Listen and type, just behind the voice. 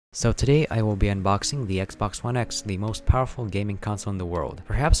So today I will be unboxing the Xbox One X, the most powerful gaming console in the world.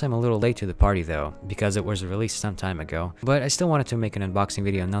 Perhaps I'm a little late to the party though, because it was released some time ago, but I still wanted to make an unboxing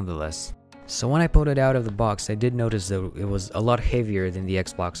video nonetheless. So when I pulled it out of the box, I did notice that it was a lot heavier than the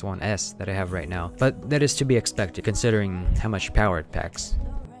Xbox One S that I have right now, but that is to be expected considering how much power it packs.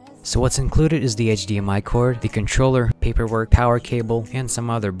 So what's included is the HDMI cord, the controller, paperwork, power cable, and some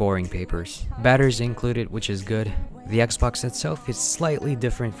other boring papers. Batteries included, which is good. The Xbox itself is slightly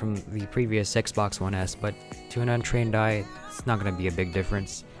different from the previous Xbox One S, but to an untrained eye, it's not going to be a big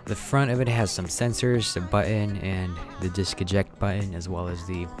difference. The front of it has some sensors, a button, and the disc eject button, as well as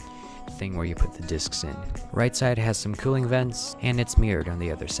the thing where you put the discs in. Right side has some cooling vents, and it's mirrored on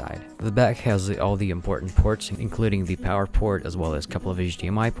the other side. The back has all the important ports, including the power port, as well as a couple of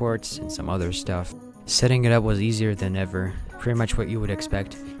HDMI ports and some other stuff. Setting it up was easier than ever, pretty much what you would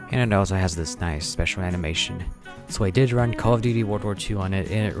expect, and it also has this nice special animation. So I did run Call of Duty World War II on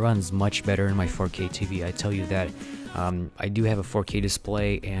it, and it runs much better in my 4K TV, I tell you that. I do have a 4K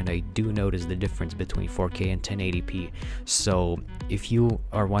display, and I do notice the difference between 4K and 1080p. So if you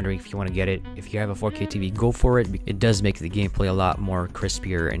are wondering if you want to get it, if you have a 4K TV, go for it. It does make the gameplay a lot more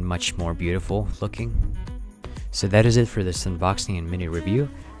crispier and much more beautiful looking. So that is it for this unboxing and mini review.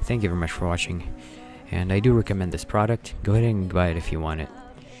 Thank you very much for watching, and I do recommend this product. Go ahead and buy it if you want it,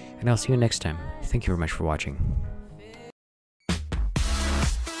 and I'll see you next time. Thank you very much for watching.